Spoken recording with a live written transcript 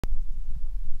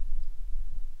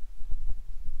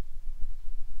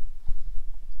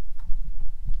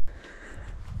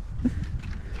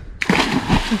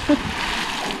Woo!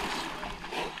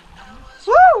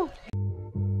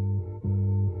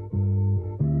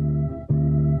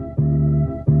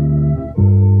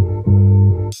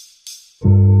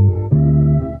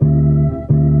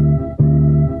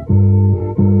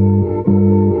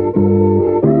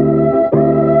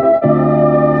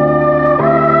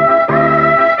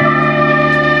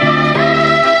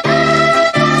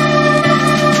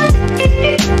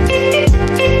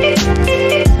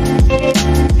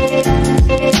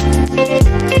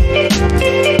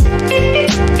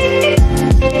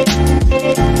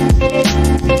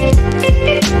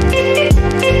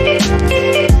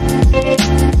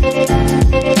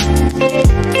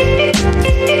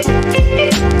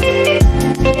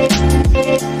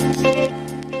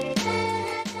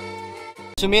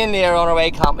 So me and Leah are on our way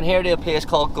camping here to a place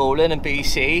called Golden in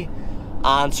BC,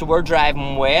 and so we're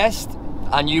driving west,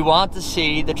 and you want to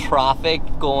see the traffic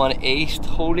going east.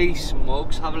 Holy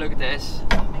smokes, have a look at this.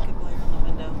 It's gonna make a glare on the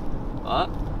window. What?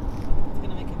 It's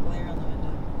gonna make a glare on the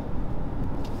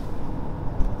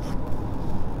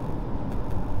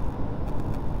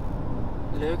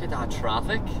window. Look at that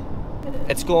traffic.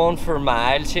 It's going for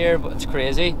miles here, but it's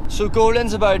crazy. So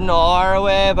Golden's about an hour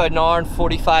away, about an hour and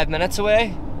 45 minutes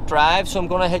away drive, so I'm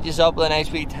going to hit you up with a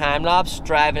nice wee time lapse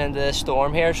driving into the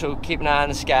storm here, so keep an eye on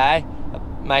the sky. It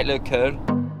might look cool.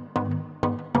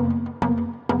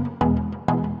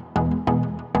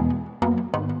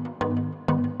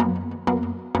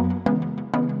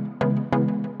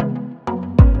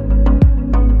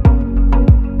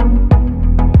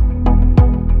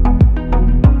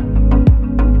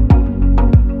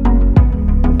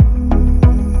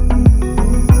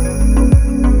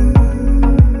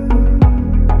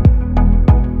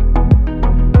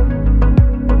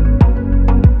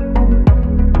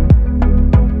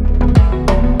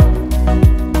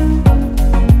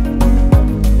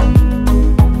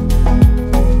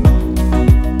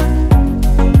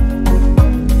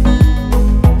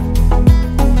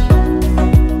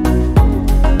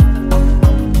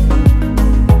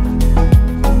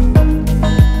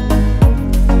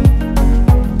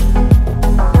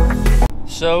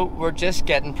 So we're just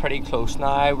getting pretty close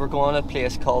now. We're going to a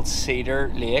place called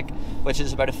Cedar Lake, which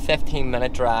is about a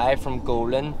 15-minute drive from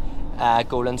Golden,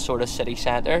 Golden sort of city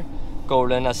centre.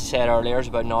 Golden, as I said earlier, is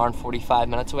about an hour and 45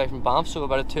 minutes away from Banff, so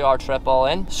about a 2-hour trip all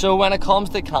in. So when it comes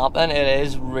to camping, it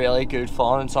is really good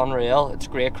fun. It's unreal. It's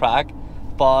great crack,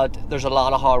 but there's a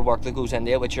lot of hard work that goes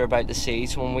into it, which you're about to see.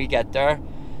 So when we get there,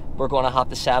 we're going to have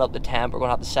to set up the tent. We're going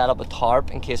to have to set up a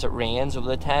tarp in case it rains over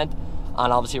the tent.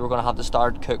 And obviously we're going to have to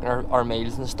start cooking our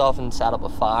meals and stuff and set up a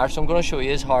fire. So I'm going to show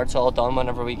you how it's all done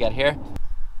whenever we get here.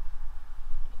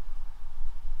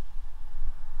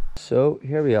 So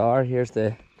here we are. Here's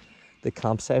the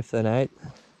campsite for the night.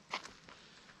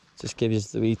 Just give you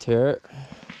the wee tour.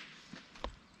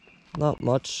 Not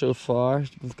much so far.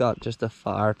 We've got just a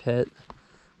fire pit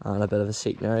and a bit of a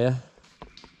seating area.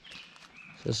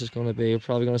 So this is going to be, we're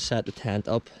probably going to set the tent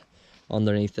up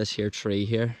underneath this here tree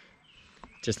here,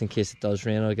 just in case it does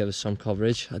rain. It'll give us some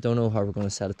coverage. I don't know how we're going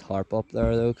to set a tarp up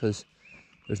there though, because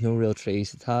there's no real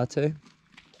trees to tie to.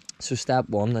 So step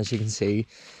one, as you can see,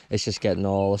 is just getting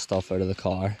all the stuff out of the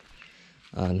car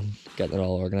and getting it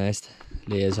all organised.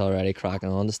 Leah's already cracking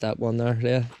on to step one there,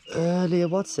 Leah. Leah,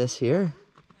 what's this here?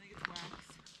 I think it's wax.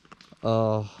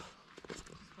 Oh. It's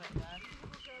quite wax.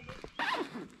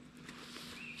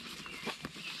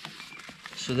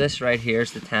 So this right here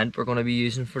is the tent we're going to be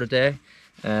using for today.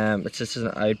 It's just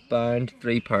an outbound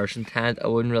 3-person tent. I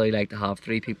wouldn't really like to have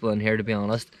 3 people in here, to be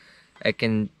honest. It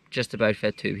can just about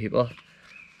fit 2 people.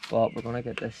 But we're going to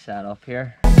get this set up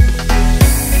here.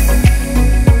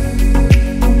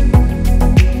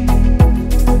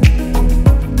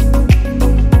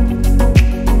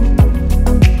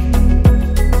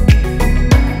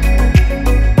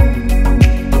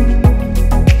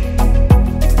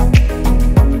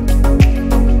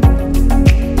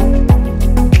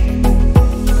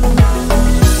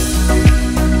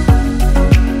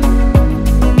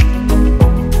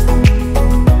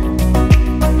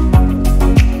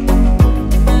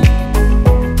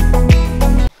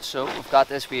 So we've got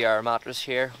this wee air mattress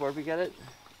here. Where'd we get it?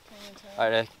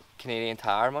 Out of Canadian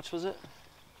Tire. How much was it?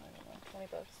 I don't know, 20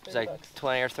 bucks. It's like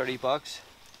 20 or 30 bucks.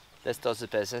 This does the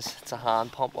business. It's a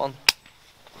hand pump one.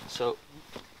 So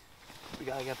we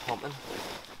gotta get pumping.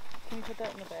 Can you put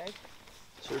that in the bag?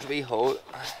 So there's a wee hole.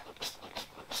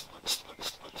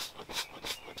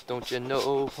 Don't you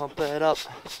know, pump it up.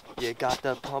 You got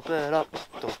to pump it up.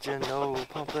 Don't you know,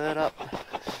 pump it up.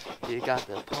 You got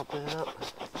to pump it up.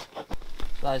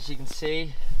 So as you can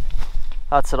see,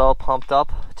 that's it all pumped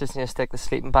up. Just need to stick the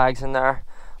sleeping bags in there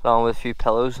along with a few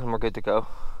pillows and we're good to go.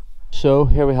 So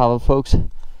here we have it, folks.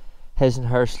 His and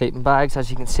her sleeping bags, as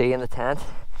you can see in the tent.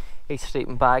 Each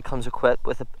sleeping bag comes equipped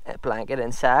with a blanket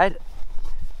inside,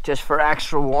 just for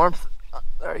extra warmth.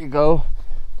 There you go.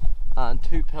 And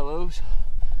 2 pillows.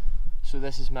 So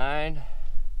this is mine.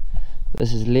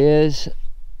 This is Leah's.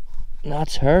 And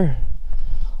that's her.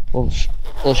 We'll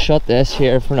shut this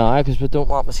here for now because we don't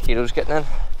want mosquitoes getting in.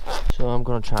 So I'm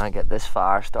going to try and get this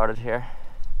fire started here.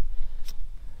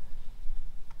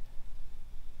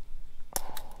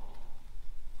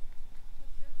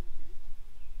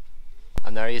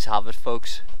 And there you have it,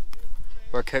 folks.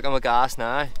 We're cooking with gas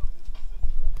now.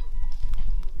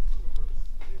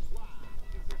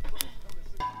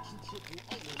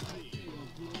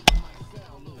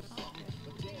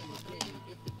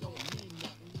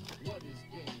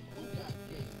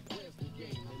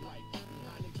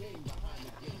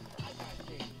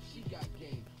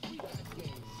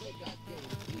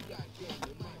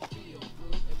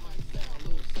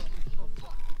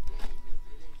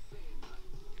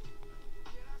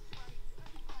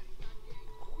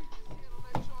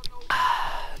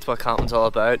 That's what camping's all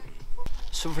about.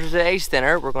 So for today's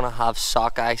dinner, we're going to have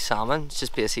sockeye salmon. It's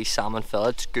just basically salmon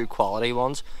fillets, good quality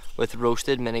ones, with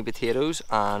roasted mini potatoes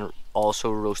and also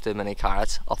roasted mini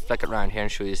carrots. I'll flick it around here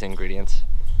and show you the ingredients.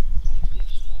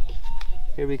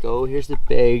 Here we go. Here's the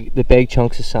big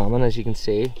chunks of salmon, as you can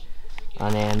see,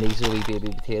 and then these are the wee baby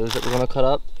potatoes that we're going to cut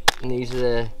up, and these are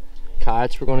the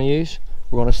carrots we're going to use.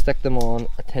 We're going to stick them on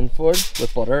a tin foil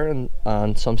with butter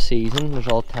and some seasoning. There's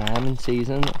all thyme and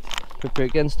seasoning,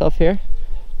 paprika and stuff here,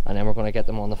 and then we're going to get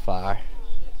them on the fire.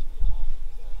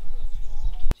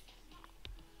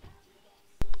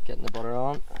 Getting the butter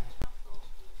on.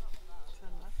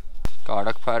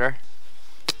 Garlic powder.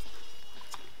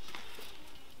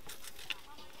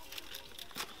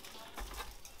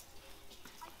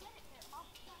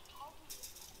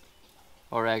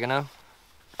 Oregano.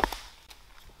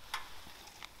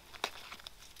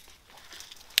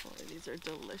 These are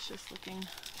delicious looking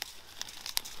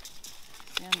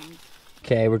salmon.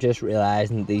 Okay, we're just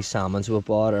realising these salmons we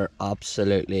bought are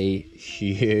absolutely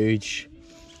huge.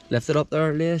 Lift it up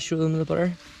there, Leah, show them the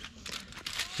butter.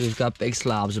 So we've got big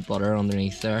slabs of butter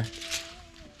underneath there.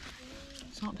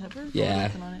 Salt and pepper? Yeah,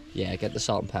 On it? yeah, get the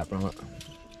salt and pepper on it.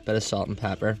 Bit of salt and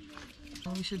pepper.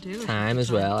 What we should do is Thyme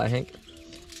as well, I think.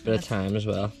 Bit of thyme as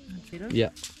well. potatoes? Yeah.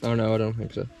 Oh no, I don't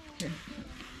think so. Here.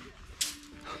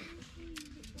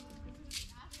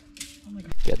 Oh my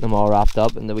God. Getting them all wrapped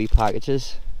up in the wee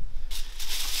packages.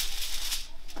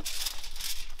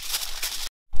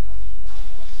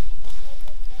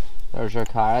 There's our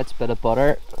carrots, bit of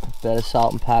butter, bit of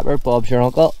salt and pepper. Bob's your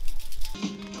uncle.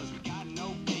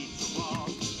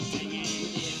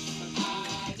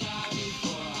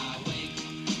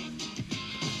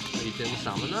 Are you doing the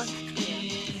salmon now?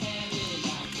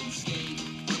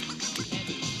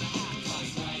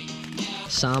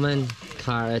 Salmon,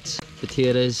 carrots,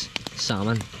 potatoes,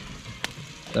 salmon.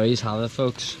 There you have it,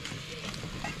 folks.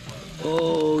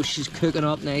 Oh, she's cooking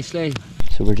up nicely.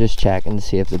 So we're just checking to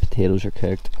see if the potatoes are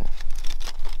cooked.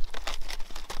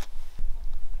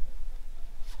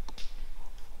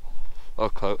 Oh,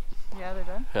 cooked. Yeah, they're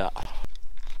done? Yeah.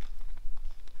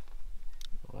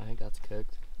 Oh, I think that's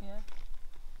cooked. Yeah.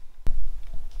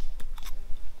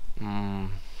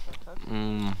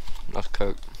 That's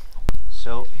cooked.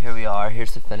 So here we are,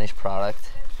 here's the finished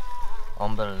product.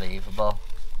 Unbelievable.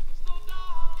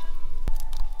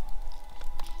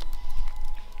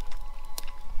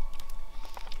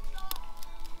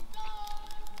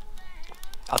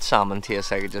 That salmon tastes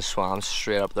like it just swam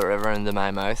straight up the river into my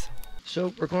mouth.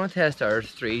 So we're going to test our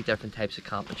 3 different types of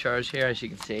camping chairs here. As you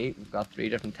can see, we've got 3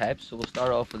 different types. So we'll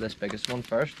start off with this biggest one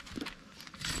first.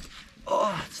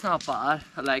 Oh, it's not bad.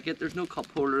 I like it. There's no cup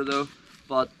holder though.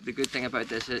 But the good thing about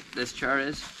this chair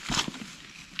is,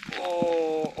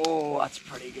 oh, that's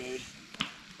pretty good.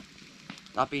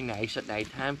 That'd be nice at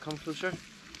night time. Come closer.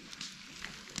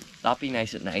 That'd be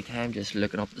nice at night time, just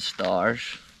looking up the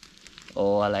stars.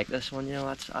 Oh, I like this one. You know,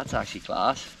 that's actually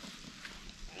class.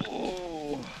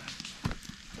 Oh,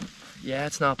 yeah,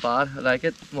 it's not bad. I like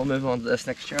it. We'll move on to this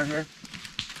next chair here.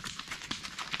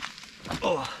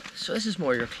 Oh, so this is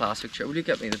more your classic chair. Will you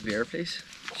get me the beer, please?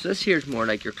 So this here is more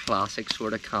like your classic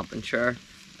sort of camping chair.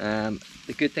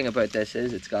 The good thing about this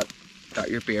is it's got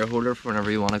your beer holder for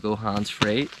whenever you want to go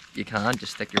hands-free. You can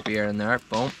just stick your beer in there,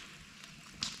 boom.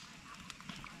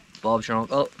 Bob's your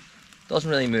uncle. Doesn't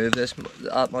really move this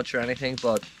that much or anything,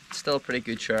 but it's still a pretty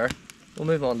good chair. We'll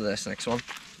move on to this next one.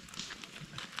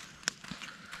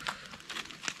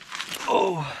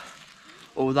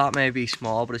 Oh, that may be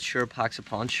small, but it sure packs a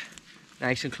punch.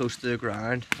 nice and close to the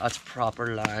ground. That's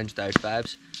proper lounged out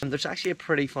vibes. And there's actually a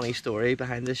pretty funny story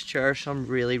behind this chair. Some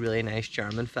really nice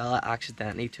German fella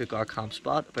accidentally took our camp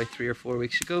spot about 3 or 4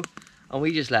 weeks ago, and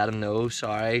we just let him know,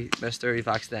 sorry mister, you've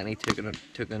accidentally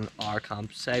taken our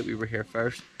campsite, we were here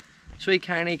first. So he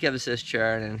kindly gave us this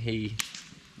chair, and then he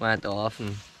went off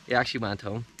and he actually went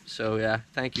home. So yeah,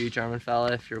 thank you German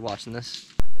fella if you're watching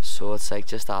this. So it's like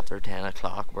just after 10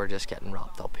 o'clock, we're just getting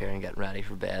wrapped up here and getting ready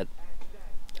for bed.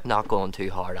 Not going too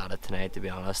hard at it tonight, to be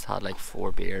honest. Had like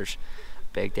 4 beers.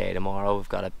 Big day tomorrow. We've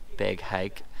got a big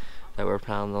hike that we're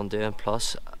planning on doing.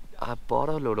 Plus, I bought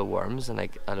a load of worms and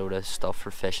like a load of stuff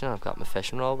for fishing. I've got my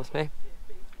fishing rod with me.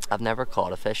 I've never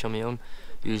caught a fish on my own.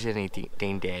 Usually I need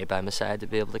Dean Day by my side to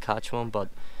be able to catch one, but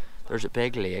there's a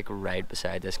big lake right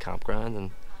beside this campground,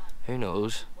 and who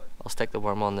knows? I'll stick the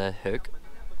worm on the hook,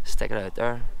 stick it out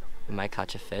there. We might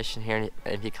catch a fish, and here,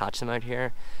 if you catch them out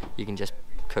here, you can just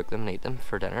cook them and eat them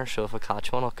for dinner. So if I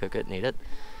catch one, I'll cook it and eat it.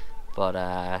 But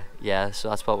yeah, so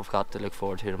that's what we've got to look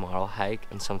forward to tomorrow: hike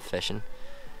and some fishing.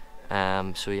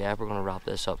 So yeah, we're gonna wrap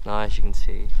this up now. As you can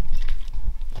see,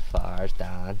 the fire's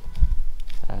down,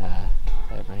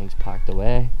 everything's packed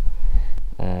away,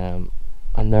 and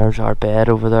there's our bed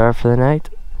over there for the night.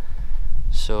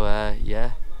 So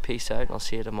yeah, peace out and I'll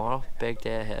see you tomorrow. Big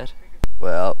day ahead.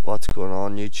 Well, what's going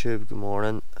on YouTube? Good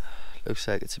morning. Looks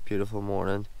like it's a beautiful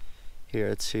morning here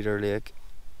at Cedar Lake.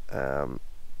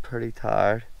 Pretty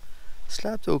tired.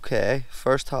 Slept okay.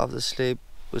 First half of the sleep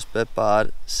was a bit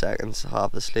bad. Second half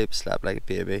of the sleep, slept like a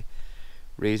baby.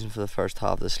 Reason for the first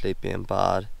half of the sleep being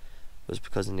bad was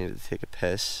because I needed to take a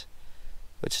piss,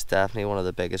 which is definitely one of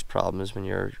the biggest problems when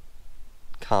you're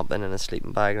camping in a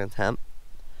sleeping bag in a tent,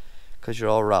 because you're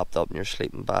all wrapped up in your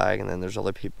sleeping bag, and then there's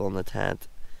other people in the tent,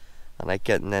 and like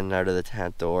getting in and out of the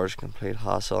tent doors, complete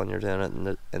hassle, and you're doing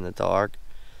it in the dark.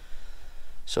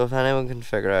 So if anyone can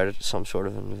figure out some sort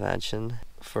of invention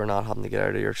for not having to get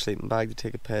out of your sleeping bag to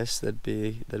take a piss, they'd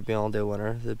be on to a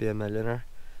winner. They'd be a millionaire.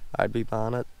 I'd be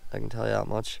buying it, I can tell you that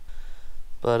much.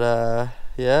 But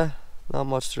yeah, not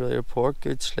much to really report.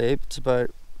 Good sleep. It's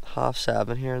about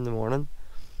 7:30 here in the morning.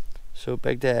 So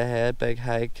big day ahead, big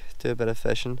hike, do a bit of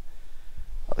fishing.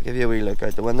 I'll give you a wee look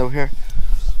out the window here.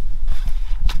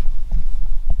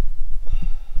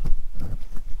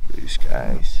 Blue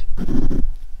skies.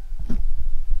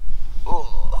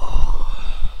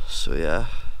 Oh. So yeah,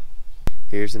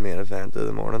 here's the main event of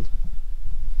the morning.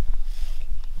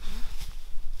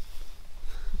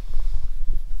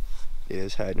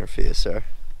 Leah's hiding her face there.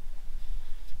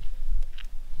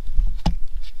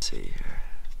 Let's see here.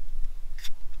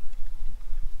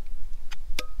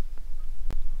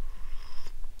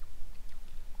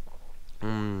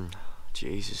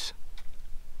 Jesus.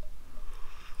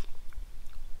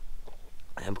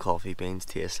 Them coffee beans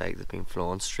taste like they've been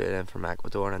flown straight in from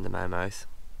Ecuador and into my mouth.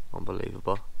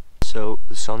 Unbelievable. So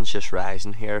the sun's just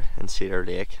rising here in Cedar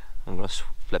Lake. I'm going to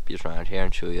flip you around here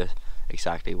and show you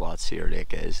exactly what Cedar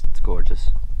Lake is. It's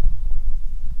gorgeous.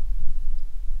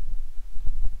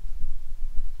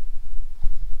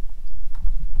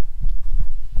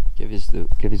 Give us the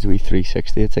wee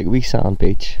 360. It's like a wee sand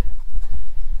beach.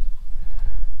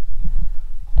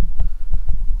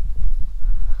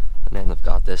 And then they've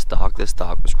got this dock. This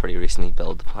dock was pretty recently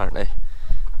built apparently.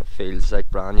 It feels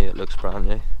like brand new, it looks brand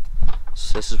new.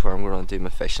 So this is where I'm going to do my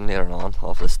fishing later on,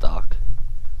 off this dock.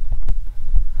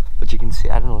 But you can see,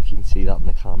 I don't know if you can see that in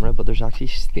the camera, but there's actually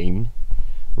steam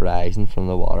rising from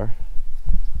the water.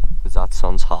 Because that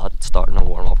sun's hot, it's starting to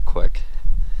warm up quick.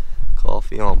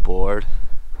 Coffee on board.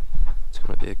 It's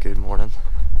going to be a good morning.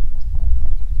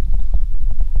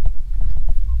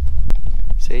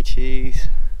 Say cheese.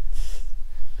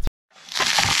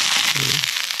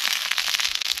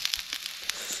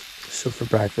 So for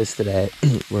breakfast today,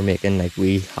 we're making like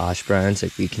wee hash browns,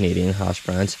 like wee Canadian hash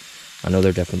browns. I know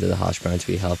they're different to the hash browns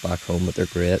we have back home, but they're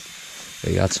great.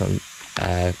 We got some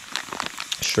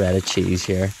shredded cheese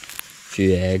here, a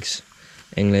few eggs,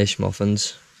 English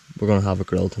muffins. We're going to have a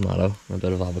grilled tomato and a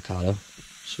bit of avocado.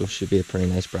 So it should be a pretty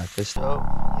nice breakfast. So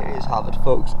here you have it,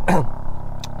 folks.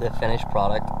 The finished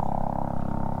product.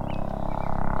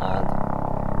 And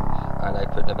I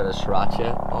like putting a bit of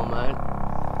sriracha on mine.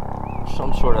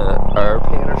 Some sort of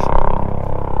airplane or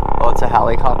something. Oh, it's a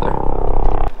helicopter.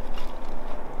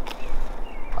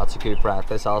 That's a good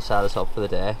breakfast. I'll set us up for the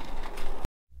day.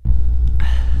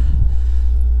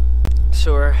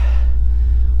 So we're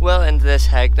well into this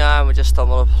hike now, and we just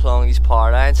stumbled along these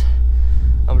power lines,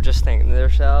 and we're just thinking to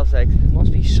ourselves, like, there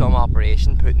must be some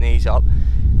operation putting these up.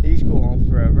 These go on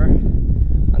forever,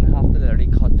 and they have to literally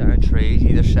cut down trees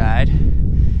either side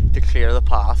to clear the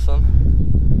path for them.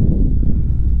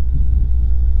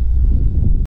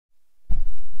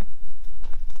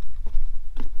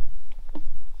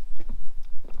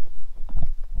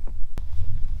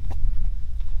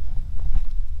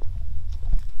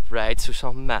 right, so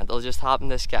something mental just happened.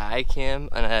 This guy came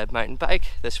on a mountain bike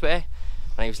this way,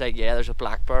 and he was like, yeah, there's a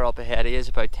black bear up ahead of you,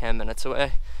 about 10 minutes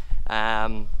away,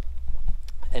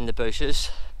 in the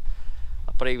bushes.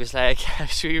 But he was like,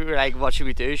 so we were like, what should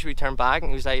we do? Should we turn back?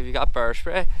 And he was like, have you got bear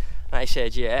spray? And I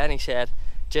said, yeah. And he said,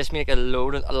 just make a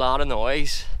lot of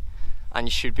noise and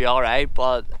you should be alright,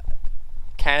 but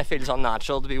kind of feels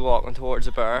unnatural to be walking towards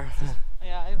a bear.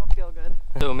 Yeah, I don't feel good.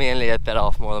 So me and Leah bit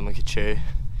off more than we could chew.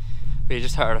 We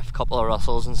just heard a couple of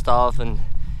rustles and stuff, and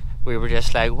we were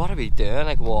just like, what are we doing?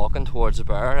 Like walking towards a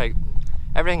bear? Like,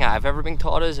 everything I've ever been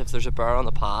taught is if there's a bear on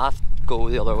the path, go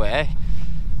the other way.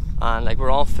 And like, we're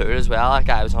on foot as well. That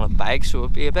guy was on a bike, so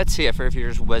it'd be a bit safer if you're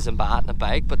just whizzing by on a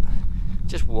bike, but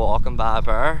just walking by a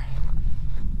bear,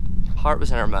 heart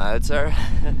was in our mouths there.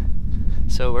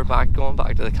 So we're going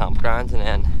back to the campground, and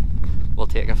then we'll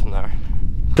take it from there.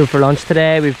 So for lunch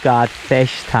today we've got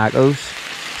fish tacos.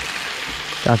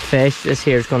 Got fish. This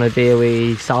here is going to be a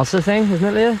wee salsa thing, isn't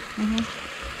it, Leah?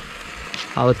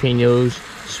 Jalapenos,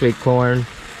 sweet corn,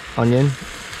 onion,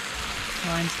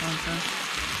 Lime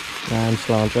cilantro. and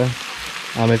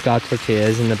cilantro. And we've got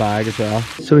tortillas in the bag as well.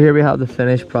 So here we have the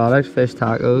finished product, fish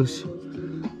tacos.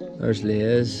 There's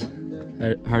Leah's.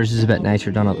 Hers is a bit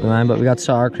nicer done up than mine, but we got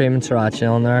sour cream and sriracha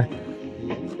on there.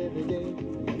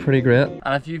 Pretty great.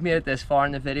 And if you've made it this far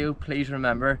in the video, please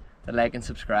remember to like and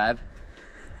subscribe.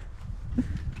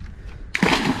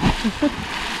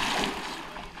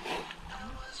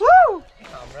 Woo!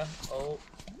 Camera. Oh.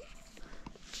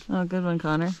 Oh, good one,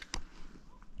 Connor.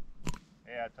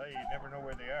 Yeah, I tell you, you never know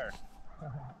where they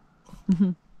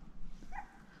are.